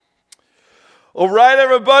All right,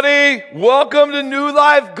 everybody, welcome to New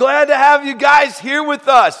Life. Glad to have you guys here with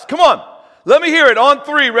us. Come on, let me hear it on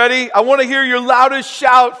three. Ready? I want to hear your loudest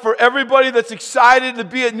shout for everybody that's excited to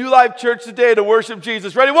be at New Life Church today to worship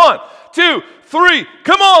Jesus. Ready? 1, 2, 3.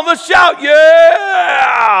 Come on, let's shout. Yeah,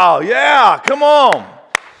 come on.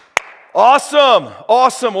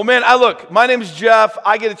 Awesome. Well, man, my name is Jeff.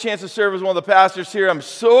 I get a chance to serve as one of the pastors here. I'm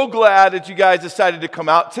so glad that you guys decided to come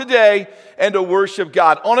out today and to worship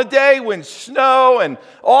God. On a day when snow and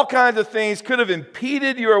all kinds of things could have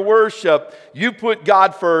impeded your worship, you put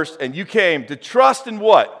God first and you came to trust in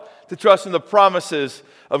what? To trust in the promises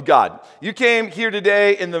of God. You came here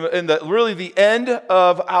today in the end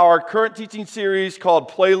of our current teaching series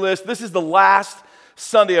called Playlist. This is the last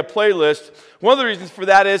Sunday of Playlist. One of the reasons for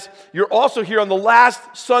that is you're also here on the last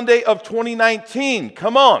Sunday of 2019.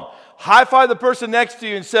 Come on. High-five the person next to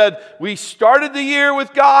you and said, we started the year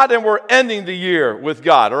with God and we're ending the year with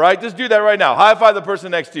God. All right? Just do that right now. High-five the person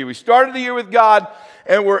next to you. We started the year with God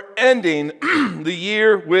and we're ending the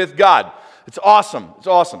year with God. It's awesome.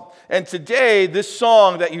 And today, this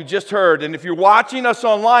song that you just heard, and if you're watching us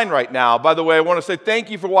online right now, by the way, I want to say thank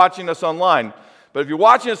you for watching us online. But if you're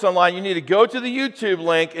watching us online, you need to go to the YouTube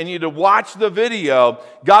link and you need to watch the video,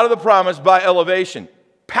 God of the Promise by Elevation.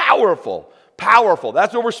 Powerful.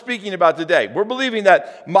 That's what we're speaking about today. We're believing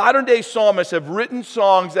that modern day psalmists have written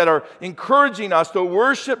songs that are encouraging us to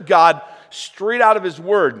worship God straight out of His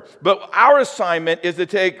Word. But our assignment is to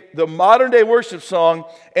take the modern day worship song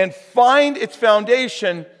and find its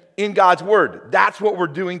foundation in God's Word. That's what we're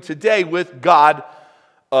doing today with God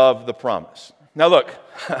of the Promise. Now look,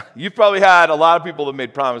 you've probably had a lot of people that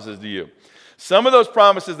made promises to you. Some of those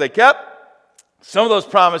promises they kept, some of those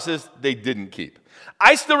promises they didn't keep.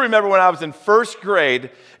 I still remember when I was in first grade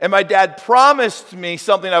and my dad promised me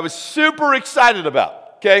something I was super excited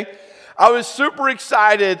about, okay? I was super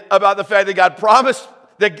excited about the fact that God promised,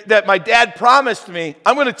 that my dad promised me,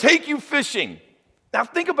 I'm going to take you fishing. Now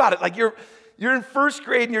think about it, like you're in first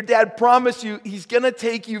grade and your dad promised you he's going to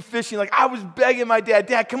take you fishing. Like I was begging my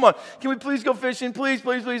dad, come on, can we please go fishing? Please.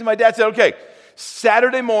 My dad said, okay,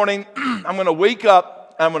 Saturday morning, I'm going to wake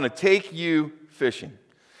up and I'm going to take you fishing.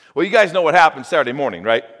 Well, you guys know what happened Saturday morning,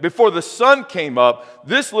 right? Before the sun came up,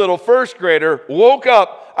 this little first grader woke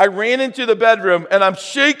up. I ran into the bedroom and I'm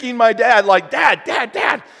shaking my dad like, Dad,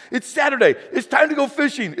 it's Saturday. It's time to go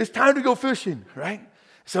fishing. Right?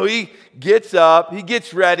 So he gets up, he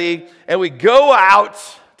gets ready, and we go out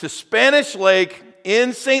to Spanish Lake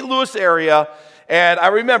in St. Louis area. And I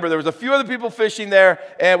remember there was a few other people fishing there,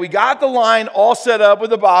 and we got the line all set up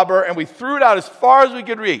with a bobber, and we threw it out as far as we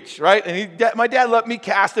could reach, right? And my dad let me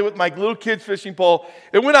cast it with my little kid's fishing pole.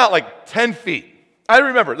 It went out like 10 feet. I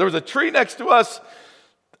remember there was a tree next to us.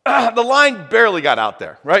 The line barely got out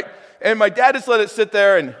there, right? And my dad just let it sit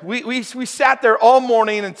there, and we sat there all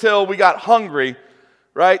morning until we got hungry,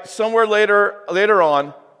 right? Somewhere later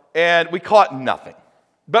on, and we caught nothing.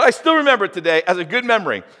 But I still remember it today as a good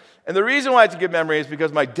memory. And the reason why it's a good memory is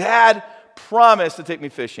because my dad promised to take me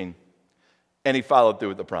fishing, and he followed through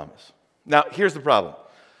with the promise. Now, here's the problem.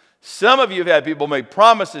 Some of you have had people make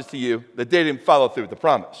promises to you that they didn't follow through with the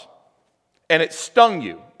promise. And it stung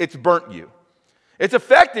you. It's burnt you. It's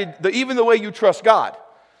affected even the way you trust God.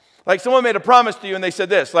 Like someone made a promise to you, and they said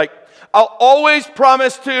this, like, I'll always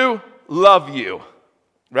promise to love you,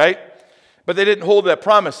 right? But they didn't hold that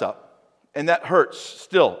promise up. And that hurts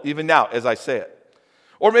still, even now, as I say it.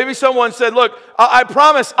 Or maybe someone said, look, I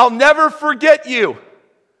promise I'll never forget you,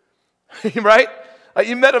 right?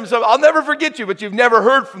 You met them, so I'll never forget you, but you've never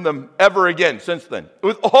heard from them ever again since then.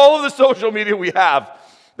 With all of the social media we have,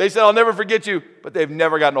 they said, I'll never forget you, but they've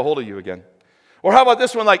never gotten a hold of you again. Or how about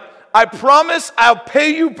this one, like, I promise I'll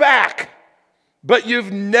pay you back, but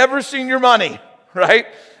you've never seen your money, right?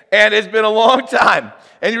 And it's been a long time,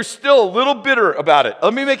 and you're still a little bitter about it.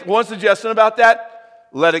 Let me make one suggestion about that.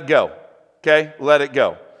 Let it go. Okay, let it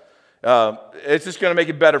go. It's just going to make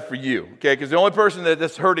it better for you, okay? Because the only person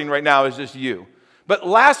that's hurting right now is just you. But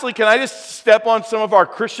lastly, can I just step on some of our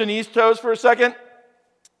Christianese toes for a second?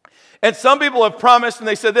 And some people have promised, and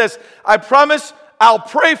they said this, I promise I'll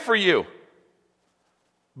pray for you.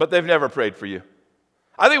 But they've never prayed for you.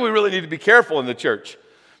 I think we really need to be careful in the church.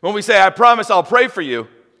 When we say, I promise I'll pray for you,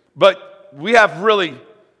 but we have really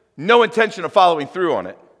no intention of following through on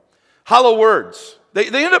it. Hollow words. They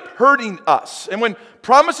end up hurting us. And when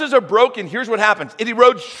promises are broken, here's what happens. It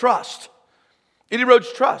erodes trust.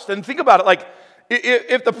 And think about it. Like,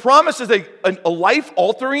 if the promise is a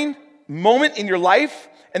life-altering moment in your life,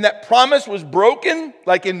 and that promise was broken,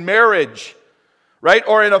 like in marriage, right?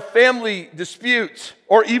 Or in a family dispute,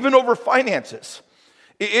 or even over finances,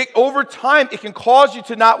 over time, it can cause you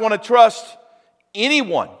to not want to trust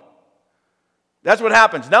anyone. That's what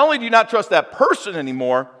happens. Not only do you not trust that person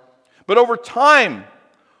anymore, but over time,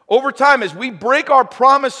 as we break our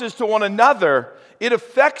promises to one another, it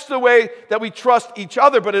affects the way that we trust each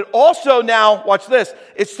other, but it also now, watch this,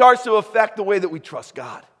 it starts to affect the way that we trust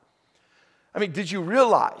God. I mean, did you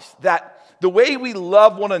realize that the way we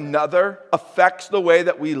love one another affects the way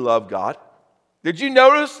that we love God? Did you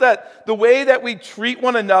notice that the way that we treat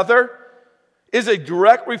one another is a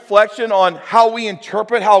direct reflection on how we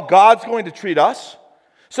interpret how God's going to treat us?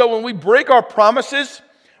 So when we break our promises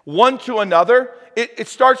one to another, it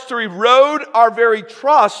starts to erode our very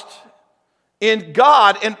trust in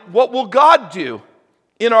God. And what will God do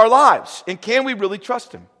in our lives? And can we really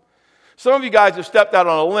trust Him? Some of you guys have stepped out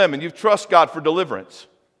on a limb and you've trusted God for deliverance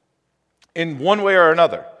in one way or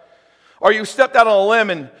another. Or you stepped out on a limb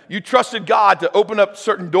and you trusted God to open up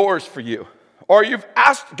certain doors for you. Or you've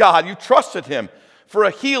asked God, you trusted Him for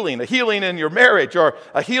a healing in your marriage, or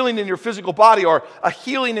a healing in your physical body, or a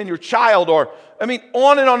healing in your child, or, on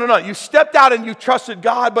and on and on. You stepped out and you trusted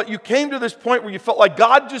God, but you came to this point where you felt like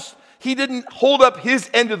He didn't hold up His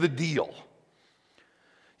end of the deal.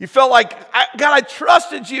 You felt like, God, I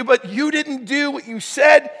trusted you, but you didn't do what you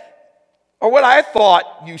said, or what I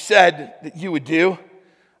thought you said that you would do.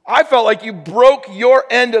 I felt like you broke your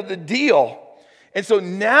end of the deal. And so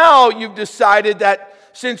now you've decided that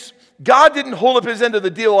since God didn't hold up His end of the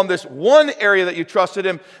deal on this one area that you trusted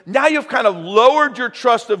Him, now you've kind of lowered your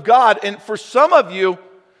trust of God. And for some of you,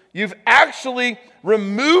 you've actually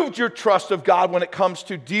removed your trust of God when it comes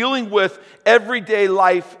to dealing with everyday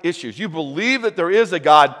life issues. You believe that there is a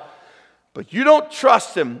God, but you don't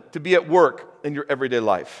trust Him to be at work in your everyday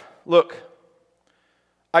life. Look,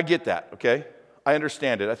 I get that, okay? I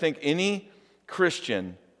understand it. I think any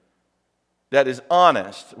Christian that is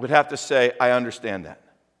honest would have to say, I understand that.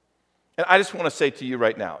 And I just want to say to you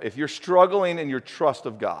right now, if you're struggling in your trust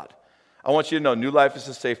of God, I want you to know New Life is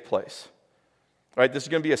a safe place. All right, this is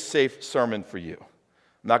going to be a safe sermon for you.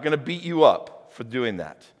 I'm not going to beat you up for doing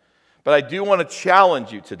that. But I do want to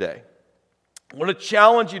challenge you today. I want to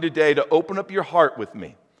challenge you today to open up your heart with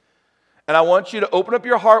me. And I want you to open up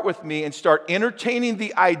your heart with me and start entertaining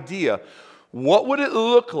the idea, what would it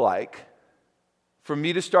look like for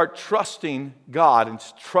me to start trusting God and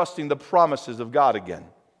trusting the promises of God again?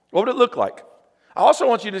 What would it look like? I also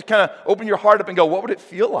want you to kind of open your heart up and go, what would it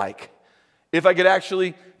feel like if I could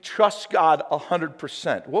actually trust God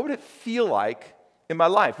 100%? What would it feel like in my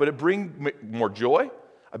life? Would it bring more joy?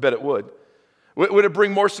 I bet it would. Would it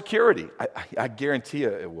bring more security? I guarantee you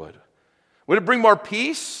it would. Would it bring more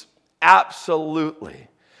peace? Absolutely.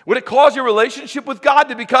 Would it cause your relationship with God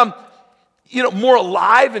to become more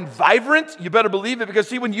alive and vibrant? You better believe it, because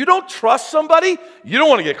see, when you don't trust somebody, you don't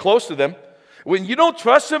want to get close to them. When you don't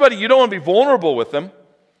trust somebody, you don't want to be vulnerable with them.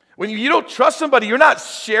 When you don't trust somebody, you're not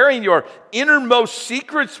sharing your innermost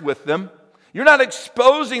secrets with them. You're not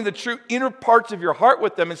exposing the true inner parts of your heart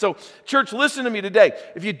with them. And so, church, listen to me today.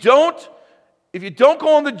 If you don't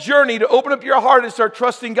go on the journey to open up your heart and start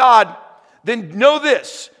trusting God, then know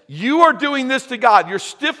this. You are doing this to God. You're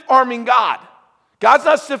stiff-arming God. God's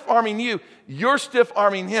not stiff-arming you. You're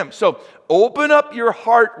stiff-arming Him. So open up your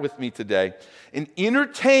heart with me today and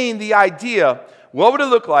entertain the idea, what would it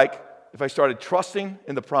look like if I started trusting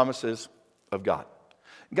in the promises of God?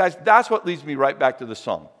 Guys, that's what leads me right back to the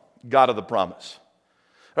song, God of the Promise.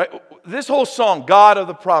 Right? This whole song, God of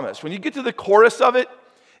the Promise, when you get to the chorus of it,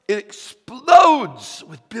 it explodes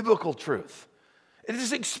with biblical truth. It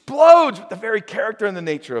just explodes with the very character and the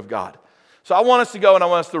nature of God. So I want us to go and I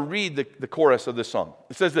want us to read the chorus of this song.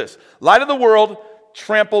 It says this: light of the world,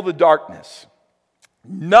 trample the darkness.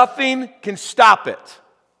 Nothing can stop it.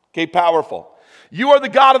 Okay, powerful. You are the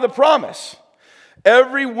God of the promise.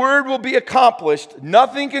 Every word will be accomplished.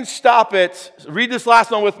 Nothing can stop it. Read this last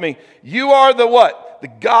one with me. You are the what? The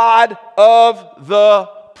God of the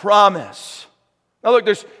promise. Now look,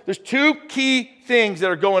 there's two key things that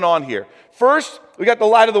are going on here. First, we got the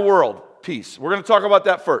light of the world piece. We're going to talk about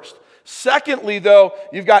that first. Secondly, though,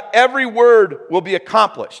 you've got every word will be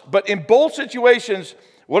accomplished. But in both situations,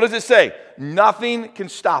 what does it say? Nothing can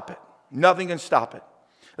stop it. Nothing can stop it.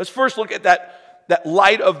 Let's first look at that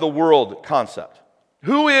light of the world concept.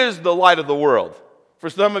 Who is the light of the world? For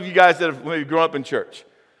some of you guys that have maybe grown up in church.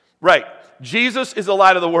 Right. Jesus is the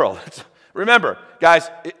light of the world. Remember, guys,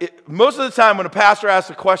 most of the time when a pastor asks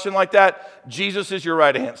a question like that, Jesus is your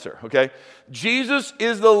right answer, okay? Jesus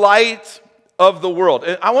is the light of the world.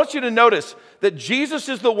 And I want you to notice that Jesus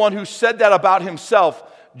is the one who said that about himself.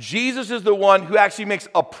 Jesus is the one who actually makes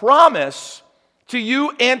a promise to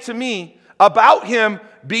you and to me about him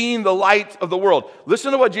being the light of the world.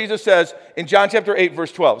 Listen to what Jesus says in John chapter 8,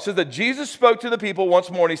 verse 12. It says that Jesus spoke to the people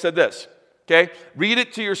once more, and he said this, okay? Read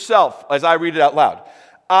it to yourself as I read it out loud.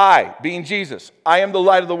 I, being Jesus, I am the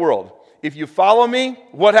light of the world. If you follow me,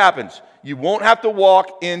 what happens? You won't have to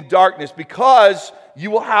walk in darkness because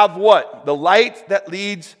you will have what? The light that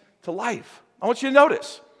leads to life. I want you to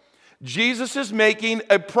notice. Jesus is making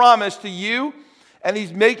a promise to you, and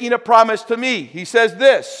he's making a promise to me. He says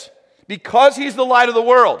this, because he's the light of the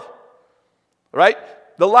world, right?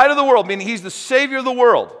 The light of the world, meaning he's the Savior of the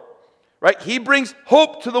world, right? He brings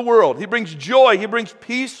hope to the world. He brings joy. He brings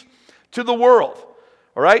peace to the world,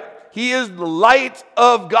 all right? He is the light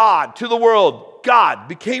of God to the world. God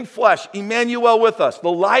became flesh, Emmanuel with us,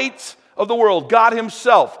 the light of the world, God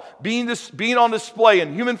himself being on display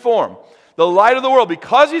in human form, the light of the world.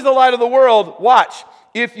 Because he's the light of the world, watch,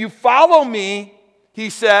 if you follow me, he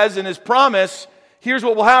says in his promise, here's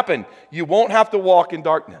what will happen. You won't have to walk in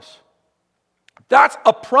darkness. That's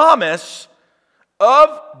a promise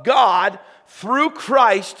of God through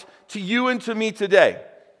Christ to you and to me today.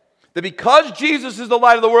 That because Jesus is the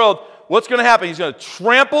light of the world, what's going to happen? He's going to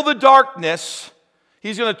trample the darkness.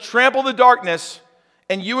 He's going to trample the darkness,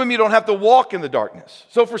 and you and me don't have to walk in the darkness.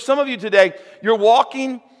 So for some of you today, you're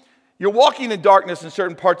walking in darkness in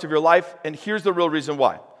certain parts of your life, and here's the real reason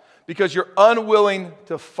why. Because you're unwilling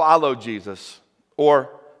to follow Jesus or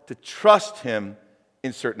to trust him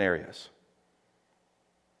in certain areas.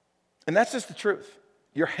 And that's just the truth.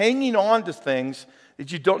 You're hanging on to things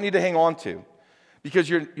that you don't need to hang on to because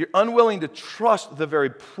you're unwilling to trust the very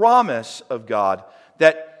promise of God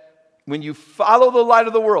that when you follow the light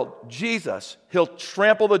of the world, Jesus, he'll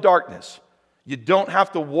trample the darkness. You don't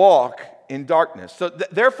have to walk in darkness. So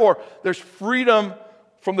therefore, there's freedom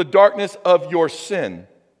from the darkness of your sin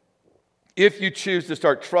if you choose to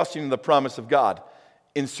start trusting in the promise of God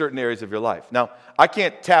in certain areas of your life. Now, I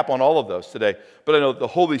can't tap on all of those today, but I know the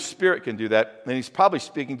Holy Spirit can do that, and he's probably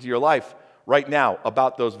speaking to your life right now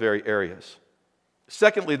about those very areas.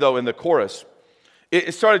 Secondly, though, in the chorus,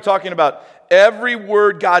 it started talking about every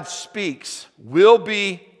word God speaks will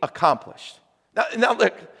be accomplished. Now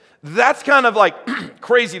look, that's kind of like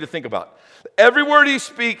crazy to think about. Every word he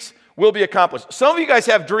speaks will be accomplished. Some of you guys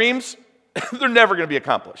have dreams, they're never going to be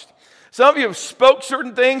accomplished. Some of you have spoke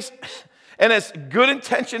certain things, and as good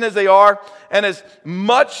intention as they are, and as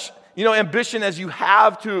much ambition as you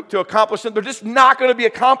have to accomplish them, they're just not going to be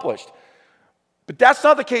accomplished. But that's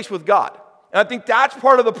not the case with God. And I think that's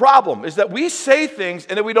part of the problem, is that we say things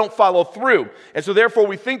and then we don't follow through. And so therefore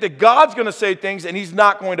we think that God's going to say things and he's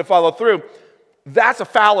not going to follow through. That's a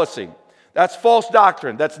fallacy. That's false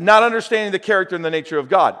doctrine. That's not understanding the character and the nature of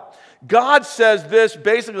God. God says this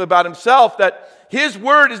basically about himself, that his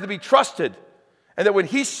word is to be trusted. And that when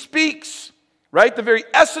he speaks, right, the very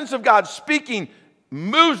essence of God speaking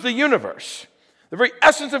moves the universe. The very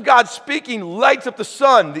essence of God speaking lights up the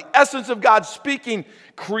sun. The essence of God speaking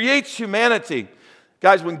creates humanity.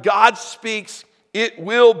 Guys, when God speaks, it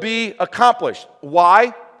will be accomplished.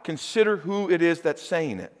 Why? Consider who it is that's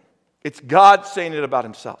saying it. It's God saying it about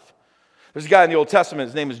himself. There's a guy in the Old Testament,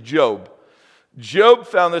 his name is Job. Job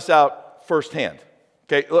found this out firsthand.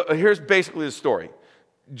 Okay, here's basically the story.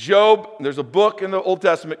 Job, there's a book in the Old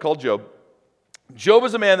Testament called Job. Job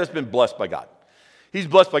is a man that's been blessed by God. He's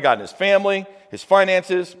blessed by God in his family, his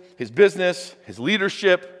finances, his business, his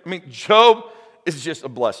leadership. I mean, Job is just a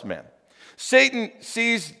blessed man. Satan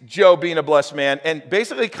sees Job being a blessed man and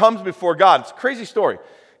basically comes before God. It's a crazy story.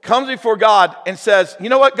 Comes before God and says, you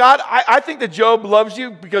know what, God, I think that Job loves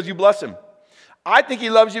you because you bless him. I think he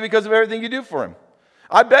loves you because of everything you do for him.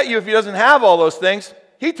 I bet you if he doesn't have all those things,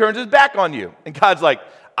 he turns his back on you. And God's like,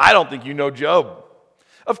 I don't think you know Job.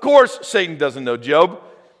 Of course, Satan doesn't know Job.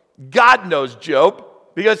 God knows Job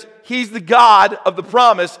because he's the God of the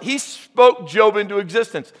promise. He spoke Job into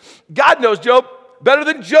existence. God knows Job better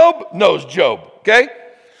than Job knows Job, okay?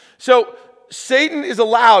 So Satan is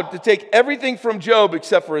allowed to take everything from Job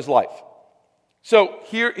except for his life. So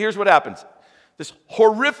here's what happens. This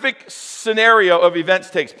horrific scenario of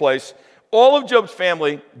events takes place. All of Job's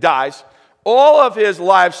family dies. All of his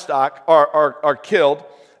livestock are killed.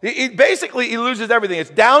 He loses everything. It's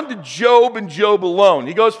down to Job and Job alone.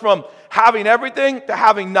 He goes from having everything to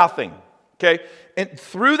having nothing, okay? And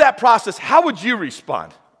through that process, how would you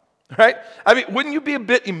respond, right? I mean, wouldn't you be a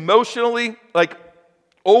bit emotionally,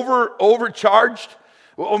 overcharged?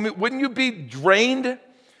 I mean, wouldn't you be drained,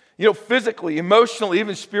 physically, emotionally,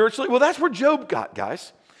 even spiritually? Well, that's where Job got,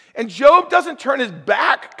 guys. And Job doesn't turn his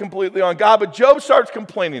back completely on God, but Job starts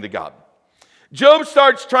complaining to God. Job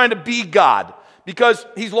starts trying to be God because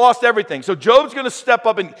he's lost everything. So Job's going to step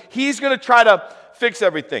up and he's going to try to fix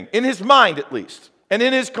everything, in his mind at least, and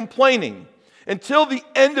in his complaining. Until the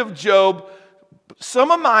end of Job,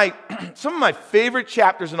 some of my favorite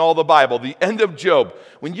chapters in all the Bible, the end of Job,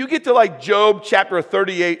 when you get to like Job chapter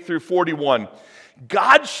 38 through 41,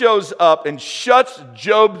 God shows up and shuts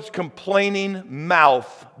Job's complaining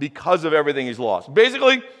mouth because of everything he's lost.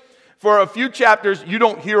 Basically, for a few chapters, you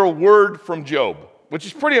don't hear a word from Job, which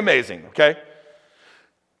is pretty amazing, okay?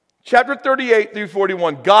 Chapter 38 through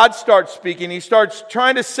 41, God starts speaking. He starts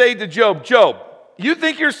trying to say to Job, Job, you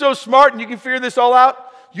think you're so smart and you can figure this all out?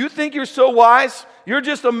 You think you're so wise? You're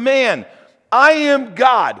just a man. I am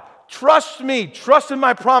God. Trust me. Trust in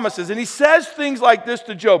my promises. And he says things like this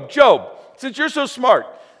to Job. Job, since you're so smart,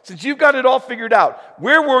 since you've got it all figured out,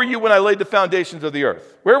 where were you when I laid the foundations of the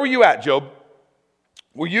earth? Where were you at, Job?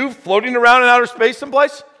 Were you floating around in outer space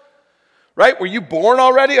someplace? Right? Were you born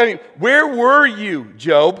already? I mean, where were you,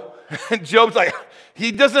 Job? And Job's like,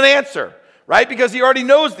 he doesn't answer, right? Because he already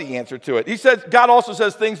knows the answer to it. He says, God also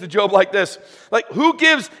says things to Job like this. Like, who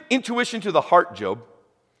gives intuition to the heart, Job?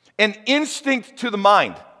 And instinct to the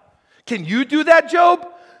mind? Can you do that, Job?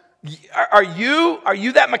 Are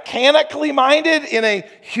you that mechanically minded in a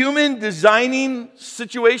human designing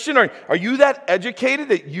situation? Or are you that educated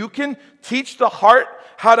that you can teach the heart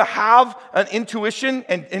how to have an intuition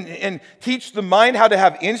and teach the mind how to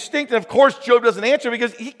have instinct? And of course, Job doesn't answer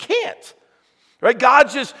because he can't. Right?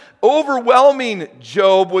 God's just overwhelming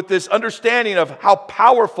Job with this understanding of how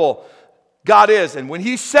powerful God is. And when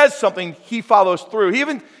he says something, he follows through. He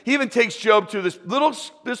even takes Job to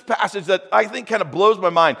this passage that I think kind of blows my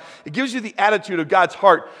mind. It gives you the attitude of God's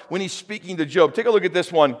heart when he's speaking to Job. Take a look at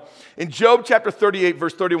this one. In Job chapter 38,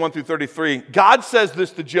 verse 31 through 33, God says this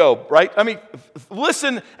to Job, right? I mean,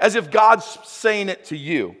 listen as if God's saying it to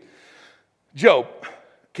you. Job,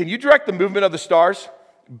 can you direct the movement of the stars,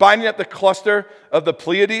 binding up the cluster of the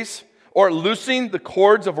Pleiades, or loosing the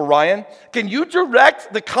cords of Orion? Can you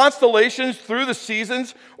direct the constellations through the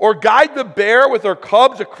seasons, or guide the bear with her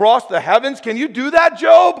cubs across the heavens? Can you do that,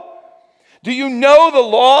 Job? Do you know the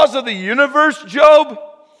laws of the universe, Job?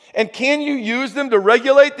 And can you use them to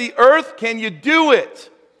regulate the earth? Can you do it?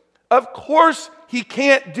 Of course he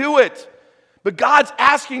can't do it. But God's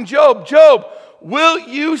asking Job, Job, will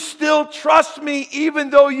you still trust me even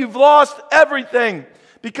though you've lost everything?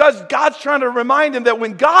 Because God's trying to remind him that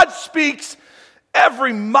when God speaks,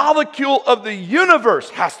 every molecule of the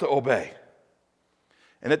universe has to obey.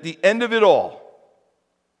 And at the end of it all,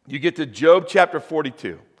 you get to Job chapter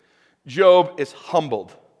 42. Job is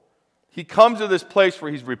humbled. He comes to this place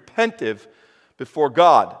where he's repentive before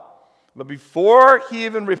God. But before he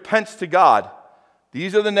even repents to God,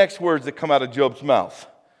 these are the next words that come out of Job's mouth.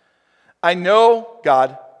 I know,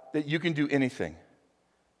 God, that you can do anything.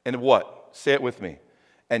 And what? Say it with me.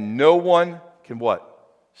 And no one can what?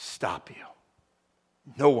 Stop you.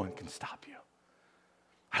 No one can stop you.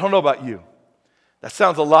 I don't know about you. That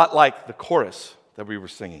sounds a lot like the chorus that we were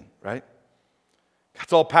singing, right?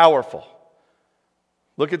 That's all powerful.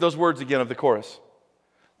 Look at those words again of the chorus.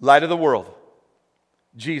 Light of the world,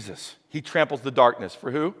 Jesus. He tramples the darkness.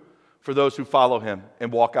 For who? For those who follow him and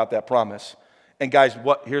walk out that promise. And guys,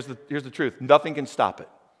 here's the truth. Nothing can stop it.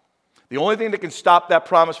 The only thing that can stop that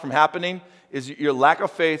promise from happening is your lack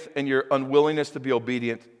of faith and your unwillingness to be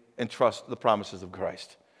obedient and trust the promises of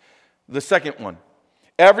Christ. The second one,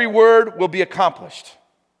 every word will be accomplished.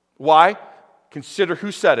 Why? Consider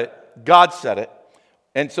who said it. God said it.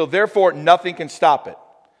 And so therefore, nothing can stop it.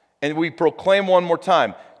 And we proclaim one more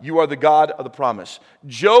time, you are the God of the promise.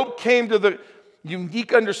 Job came to the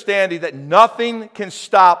unique understanding that nothing can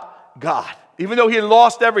stop God, even though he had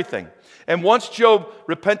lost everything. And once Job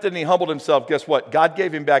repented and he humbled himself, guess what? God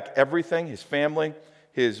gave him back everything, his family,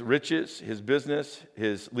 his riches, his business,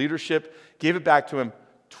 his leadership, gave it back to him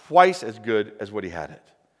twice as good as what he had it.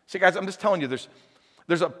 See, guys, I'm just telling you,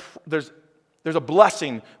 there's a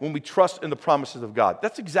blessing when we trust in the promises of God.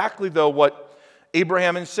 That's exactly, though, what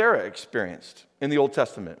Abraham and Sarah experienced in the Old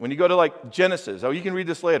Testament. When you go to, like, Genesis, you can read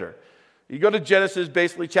this later. You go to Genesis,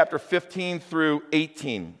 basically chapter 15 through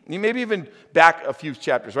 18. You maybe even back a few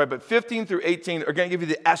chapters, right? But 15 through 18 are going to give you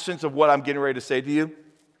the essence of what I'm getting ready to say to you.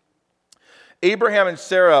 Abraham and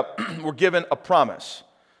Sarah were given a promise.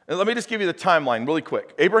 And let me just give you the timeline really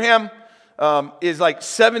quick. Abraham is like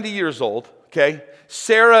 70 years old, okay?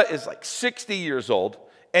 Sarah is like 60 years old.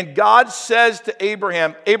 And God says to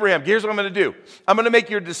Abraham, Abraham, here's what I'm going to do. I'm going to make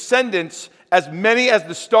your descendants as many as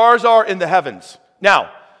the stars are in the heavens. Now,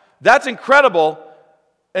 that's incredible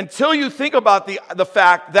until you think about the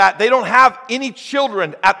fact that they don't have any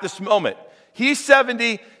children at this moment. He's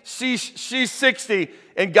 70, she's 60,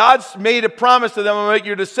 and God's made a promise to them, I'm going to make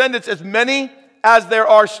your descendants as many as there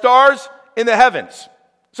are stars in the heavens.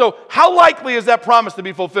 So how likely is that promise to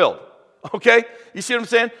be fulfilled? Okay? You see what I'm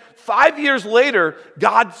saying? 5 years later,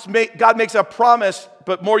 God makes a promise,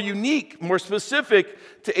 but more unique, more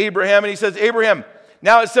specific to Abraham. And he says, Abraham,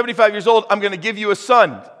 now at 75 years old, I'm going to give you a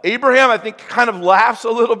son. Abraham, I think, kind of laughs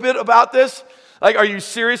a little bit about this. Like, are you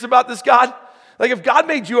serious about this, God? Like, if God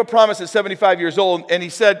made you a promise at 75 years old and he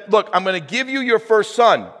said, look, I'm going to give you your first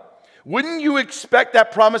son, wouldn't you expect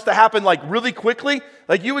that promise to happen like really quickly?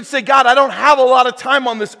 Like you would say, God, I don't have a lot of time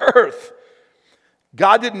on this earth.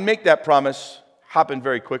 God didn't make that promise happen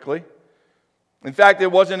very quickly. In fact,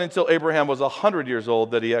 it wasn't until Abraham was 100 years old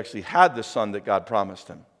that he actually had the son that God promised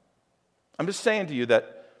him. I'm just saying to you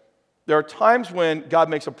that there are times when God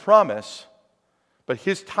makes a promise, but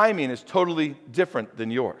his timing is totally different than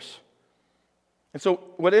yours. And so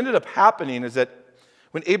what ended up happening is that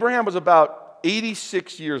when Abraham was about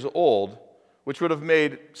 86 years old, which would have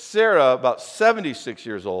made Sarah about 76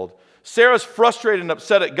 years old, Sarah's frustrated and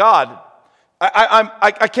upset at God.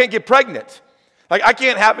 I can't get pregnant. Like, I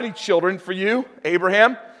can't have any children for you,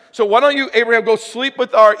 Abraham. So why don't you, Abraham, go sleep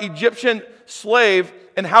with our Egyptian slave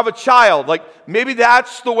and have a child? Like, maybe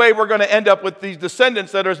that's the way we're going to end up with these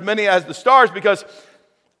descendants that are as many as the stars, because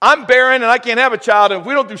I'm barren and I can't have a child, and if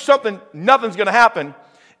we don't do something, nothing's going to happen.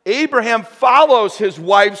 Abraham follows his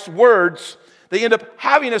wife's words. They end up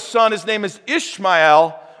having a son. His name is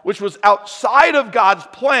Ishmael, which was outside of God's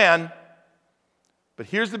plan. But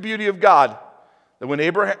here's the beauty of God, that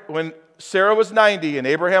when Sarah was 90 and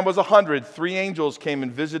Abraham was 100, 3 angels came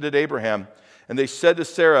and visited Abraham, and they said to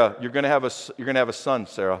Sarah, you're going to have a son,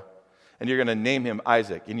 Sarah, and you're going to name him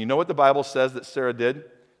Isaac. And you know what the Bible says that Sarah did?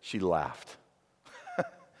 She laughed.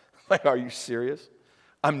 Like, are you serious?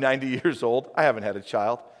 I'm 90 years old. I haven't had a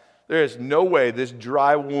child. There is no way this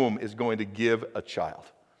dry womb is going to give a child.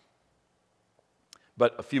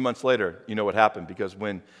 But a few months later, you know what happened? Because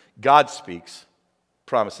when God speaks,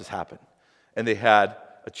 promises happen. And they had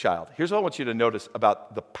a child. Here's what I want you to notice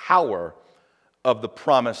about the power of the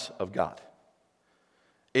promise of God.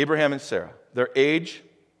 Abraham and Sarah, their age,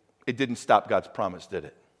 it didn't stop God's promise, did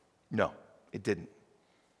it? No, it didn't.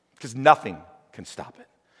 Because nothing can stop it.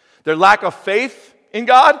 Their lack of faith in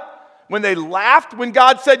God, when they laughed when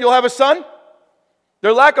God said you'll have a son,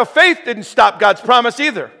 their lack of faith didn't stop God's promise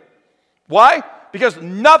either. Why? Because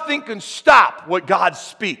nothing can stop what God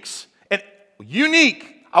speaks. And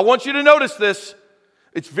unique, I want you to notice this.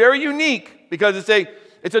 It's very unique because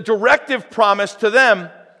it's a directive promise to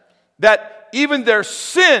them that even their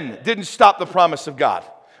sin didn't stop the promise of God.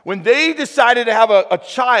 When they decided to have a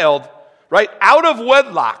child, right, out of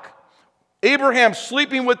wedlock, Abraham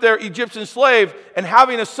sleeping with their Egyptian slave and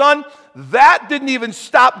having a son, that didn't even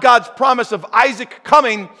stop God's promise of Isaac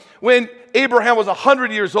coming when Abraham was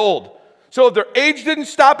 100 years old. So their age didn't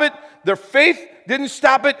stop it, their faith didn't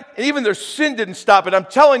stop it, and even their sin didn't stop it. I'm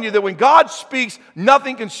telling you that when God speaks,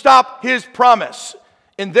 nothing can stop his promise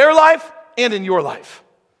in their life and in your life.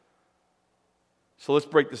 So let's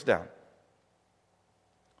break this down.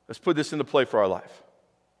 Let's put this into play for our life.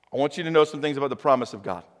 I want you to know some things about the promise of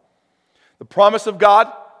God. The promise of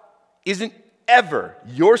God isn't ever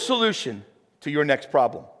your solution to your next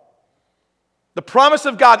problem. The promise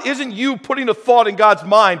of God isn't you putting a thought in God's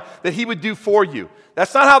mind that he would do for you.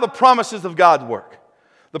 That's not how the promises of God work.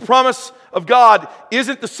 The promise of God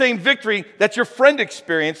isn't the same victory that your friend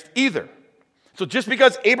experienced either. So just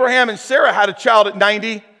because Abraham and Sarah had a child at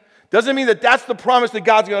 90 doesn't mean that that's the promise that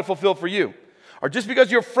God's going to fulfill for you. Or just because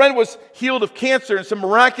your friend was healed of cancer in some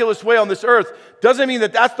miraculous way on this earth doesn't mean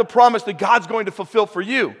that that's the promise that God's going to fulfill for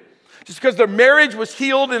you. Just because their marriage was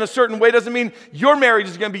healed in a certain way doesn't mean your marriage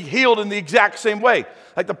is going to be healed in the exact same way.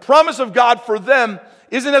 Like, the promise of God for them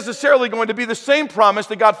isn't necessarily going to be the same promise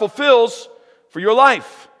that God fulfills for your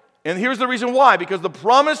life. And here's the reason why. Because the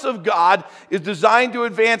promise of God is designed to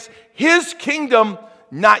advance his kingdom,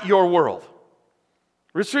 not your world.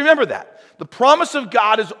 Just remember that. The promise of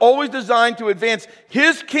God is always designed to advance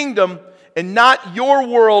his kingdom and not your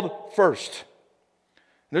world first.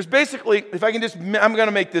 There's basically, I'm going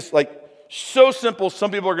to make this like so simple,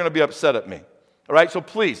 some people are going to be upset at me. All right, so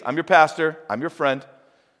please, I'm your pastor, I'm your friend,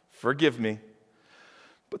 forgive me.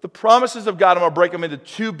 But the promises of God, I'm going to break them into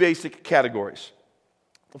 2 basic categories.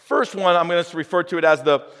 The first one, I'm going to refer to it as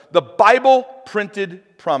the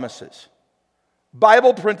Bible-printed promises.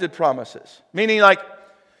 Bible-printed promises, meaning like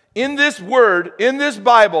in this word, in this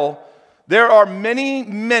Bible, there are many,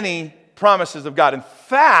 many promises of God. In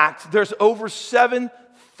fact, there's over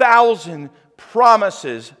 7,000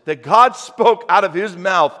 promises that God spoke out of his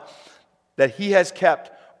mouth that he has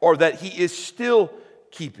kept or that he is still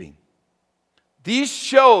keeping. These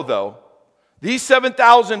show, though, These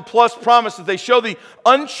 7,000 plus promises, they show the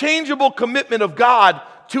unchangeable commitment of God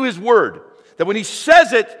to his word. That when he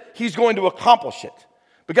says it, he's going to accomplish it.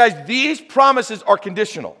 But guys, these promises are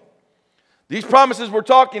conditional. These promises we're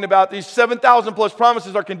talking about, these 7,000 plus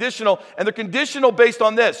promises are conditional, and they're conditional based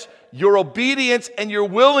on this: your obedience and your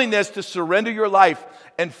willingness to surrender your life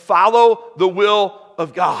and follow the will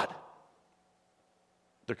of God.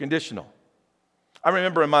 They're conditional. I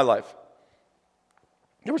remember in my life,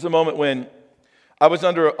 there was a moment when I was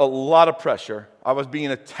under a lot of pressure. I was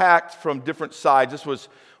being attacked from different sides. This was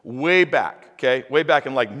way back, okay? Way back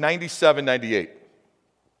in like 97, 98.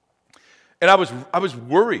 And I was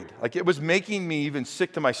worried. Like, it was making me even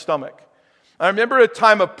sick to my stomach. I remember a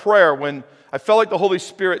time of prayer when I felt like the Holy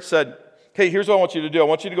Spirit said, "Hey, here's what I want you to do. I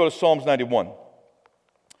want you to go to Psalms 91.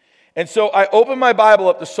 And so I opened my Bible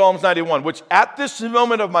up to Psalms 91, which at this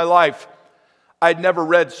moment of my life, I had never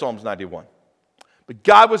read Psalms 91. But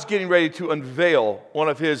God was getting ready to unveil one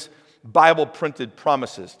of his Bible-printed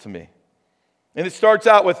promises to me. And it starts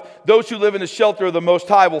out with, "Those who live in the shelter of the Most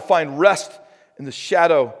High will find rest in the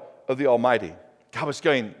shadow of the Almighty." God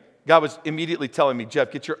was immediately telling me,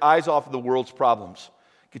 "Jeff, get your eyes off of the world's problems.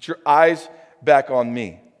 Get your eyes back on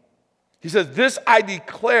me." He says, "This I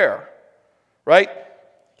declare," right?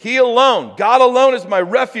 "He alone, God alone is my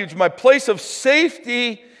refuge, my place of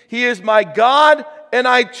safety. He is my God, and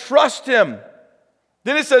I trust him."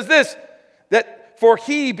 Then it says this, that for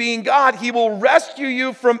he, being God, he will rescue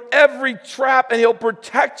you from every trap, and he'll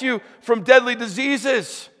protect you from deadly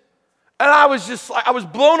diseases. And I was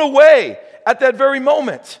blown away at that very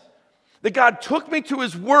moment that God took me to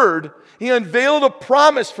his word. He unveiled a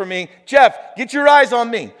promise for me. "Jeff, get your eyes on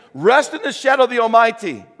me. Rest in the shadow of the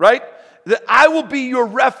Almighty," right? That I will be your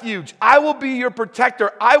refuge. I will be your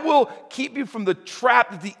protector. I will keep you from the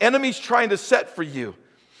trap that the enemy's trying to set for you.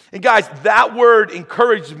 And guys, that word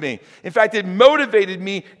encouraged me. In fact, it motivated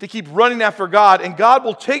me to keep running after God. And God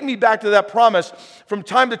will take me back to that promise from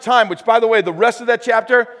time to time, which, by the way, the rest of that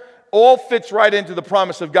chapter all fits right into the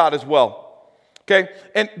promise of God as well. Okay?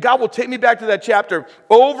 And God will take me back to that chapter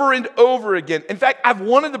over and over again. In fact, I've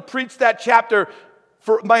wanted to preach that chapter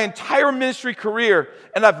for my entire ministry career,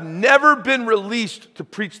 and I've never been released to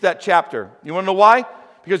preach that chapter. You want to know why?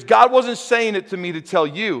 Because God wasn't saying it to me to tell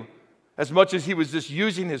you, as much as he was just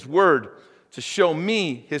using his word to show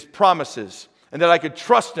me his promises, and that I could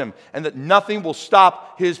trust him, and that nothing will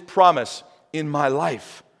stop his promise in my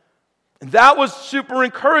life. And that was super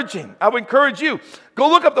encouraging. I would encourage you, go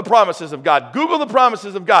look up the promises of God. Google the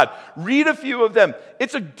promises of God. Read a few of them.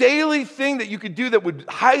 It's a daily thing that you could do that would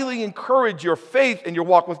highly encourage your faith and your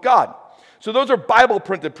walk with God. So those are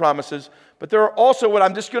Bible-printed promises, but there are also what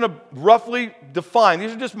I'm just going to roughly define,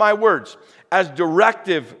 these are just my words, as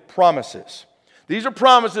directive promises. These are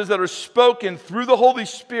promises that are spoken through the Holy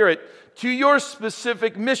Spirit to your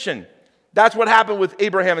specific mission. That's what happened with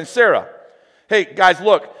Abraham and Sarah. Hey, guys,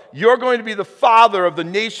 look, you're going to be the father of the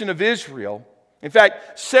nation of Israel. In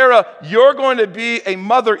fact, Sarah, you're going to be a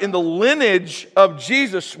mother in the lineage of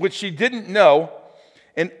Jesus, which she didn't know.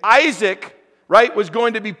 And Isaac, right, was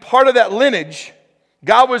going to be part of that lineage.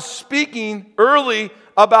 God was speaking early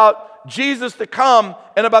about Jesus to come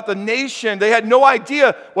and about the nation. They had no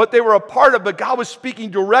idea what they were a part of, but God was speaking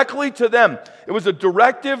directly to them. It was a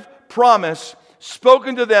directive promise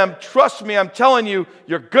spoken to them. Trust me, I'm telling you,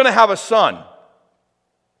 you're going to have a son.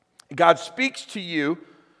 God speaks to you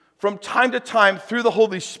from time to time through the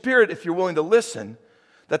Holy Spirit, if you're willing to listen.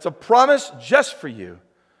 That's a promise just for you.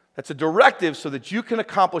 That's a directive so that you can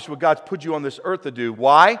accomplish what God's put you on this earth to do.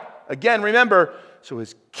 Why? Again, remember, so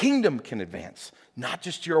his kingdom can advance, not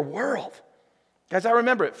just your world. Guys, I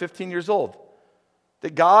remember at 15 years old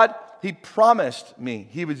that God, he promised me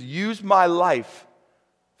he would use my life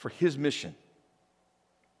for his mission.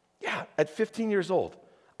 Yeah, at 15 years old.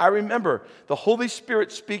 I remember the Holy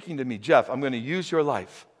Spirit speaking to me, "Jeff, I'm going to use your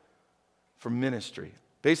life for ministry.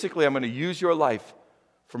 Basically, I'm going to use your life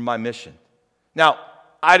for my mission." Now,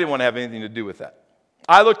 I didn't want to have anything to do with that.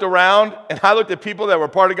 I looked around and I looked at people that were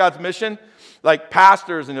part of God's mission, like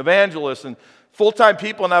pastors and evangelists and full-time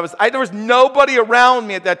people, and there was nobody around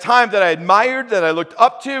me at that time that I admired, that I looked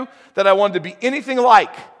up to, that I wanted to be anything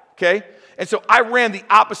like, okay? And so I ran the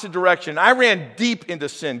opposite direction. I ran deep into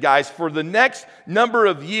sin, guys. For the next number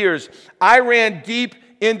of years, I ran deep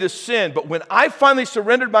into sin. But when I finally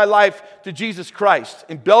surrendered my life to Jesus Christ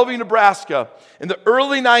in Bellevue, Nebraska, in the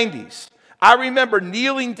early 90s, I remember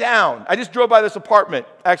kneeling down. I just drove by this apartment,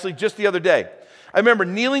 actually, just the other day. I remember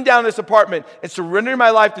kneeling down in this apartment and surrendering my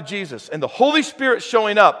life to Jesus, and the Holy Spirit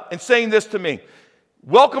showing up and saying this to me: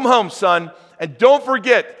 "Welcome home, son." And don't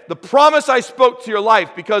forget the promise I spoke to your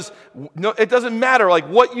life, because it doesn't matter like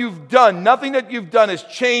what you've done. Nothing that you've done has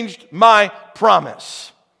changed my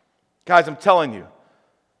promise. Guys, I'm telling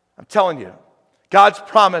you, God's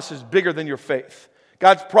promise is bigger than your faith.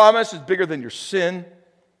 God's promise is bigger than your sin.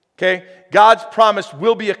 Okay? God's promise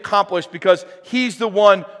will be accomplished because He's the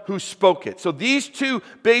one who spoke it. So these two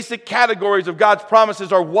basic categories of God's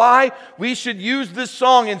promises are why we should use this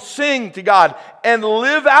song and sing to God and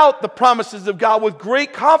live out the promises of God with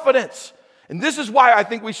great confidence. And this is why I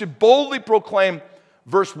think we should boldly proclaim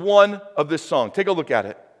verse 1 of this song. Take a look at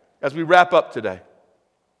it as we wrap up today.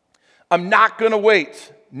 I'm not going to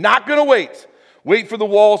wait. Not going to wait. Wait for the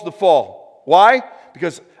walls to fall. Why?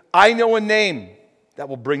 Because I know a name that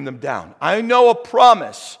will bring them down. I know a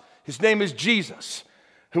promise. His name is Jesus,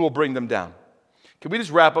 who will bring them down. Can we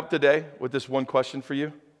just wrap up today with this one question for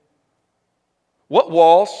you? What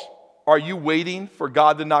walls are you waiting for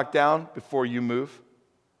God to knock down before you move?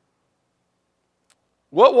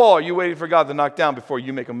 What wall are you waiting for God to knock down before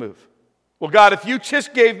you make a move? Well, God, if you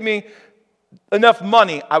just gave me enough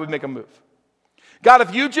money, I would make a move. God,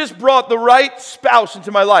 if you just brought the right spouse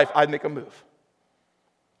into my life, I'd make a move.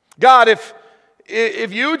 God, if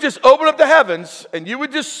you just open up the heavens and you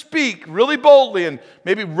would just speak really boldly and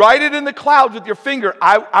maybe write it in the clouds with your finger,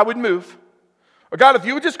 I would move. Or God, if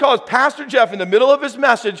you would just cause Pastor Jeff in the middle of his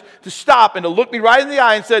message to stop and to look me right in the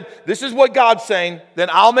eye and said, this is what God's saying, then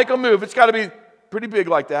I'll make a move. It's got to be pretty big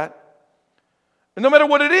like that. And no matter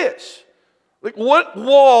what it is. Like, what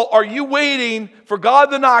wall are you waiting for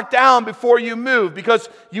God to knock down before you move? Because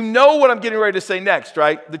you know what I'm getting ready to say next,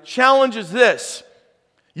 right? The challenge is this.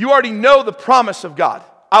 You already know the promise of God.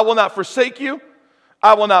 I will not forsake you.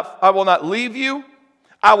 I will not leave you.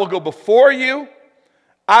 I will go before you.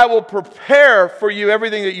 I will prepare for you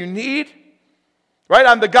everything that you need. Right?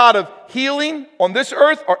 I'm the God of healing on this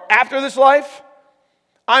earth or after this life.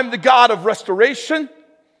 I'm the God of restoration.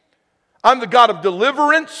 I'm the God of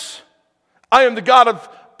deliverance. I am the God of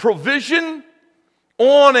provision.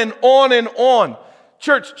 On and on and on.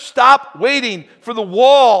 Church, stop waiting for the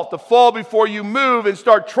wall to fall before you move and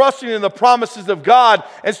start trusting in the promises of God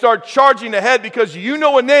and start charging ahead, because you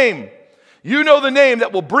know a name. You know the name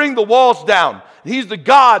that will bring the walls down. He's the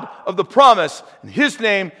God of the promise, and His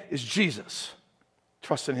name is Jesus.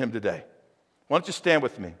 Trust in Him today. Why don't you stand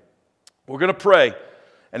with me? We're going to pray,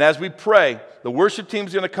 and as we pray, the worship team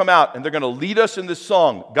is going to come out, and they're going to lead us in this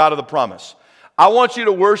song, God of the Promise. I want you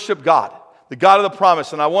to worship God, the God of the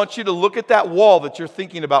promise. And I want you to look at that wall that you're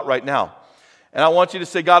thinking about right now. And I want you to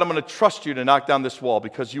say, God, I'm going to trust you to knock down this wall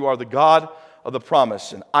because you are the God of the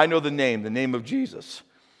promise. And I know the name of Jesus,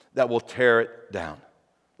 that will tear it down.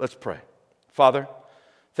 Let's pray. Father,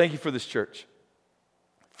 thank you for this church.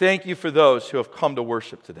 Thank you for those who have come to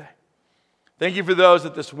worship today. Thank you for those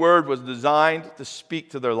that this word was designed to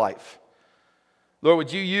speak to their life. Lord,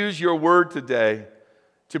 would you use your word today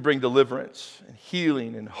to bring deliverance and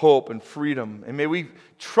healing and hope and freedom. And may we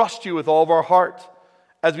trust you with all of our heart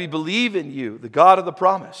as we believe in you, the God of the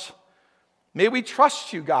promise. May we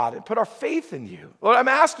trust you, God, and put our faith in you. Lord, I'm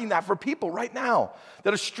asking that for people right now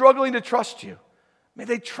that are struggling to trust you. May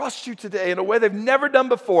they trust you today in a way they've never done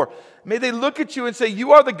before. May they look at you and say,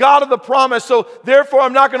 you are the God of the promise, so therefore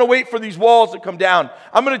I'm not going to wait for these walls to come down.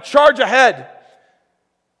 I'm going to charge ahead.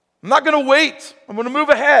 I'm not going to wait. I'm going to move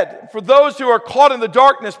ahead. For those who are caught in the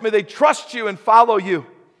darkness, may they trust you and follow you.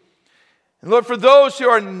 And Lord, for those who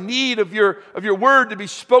are in need of your word to be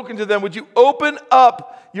spoken to them, would you open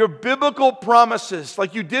up your biblical promises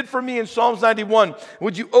like you did for me in Psalms 91?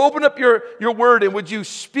 Would you open up your word and would you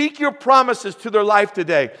speak your promises to their life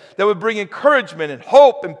today that would bring encouragement and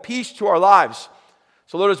hope and peace to our lives?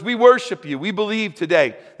 So Lord, as we worship you, we believe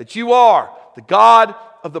today that you are the God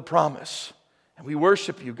of the promise. And we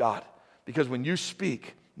worship you, God, because when you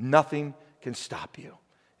speak, nothing can stop you.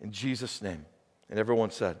 In Jesus' name. And everyone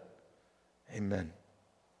said, amen.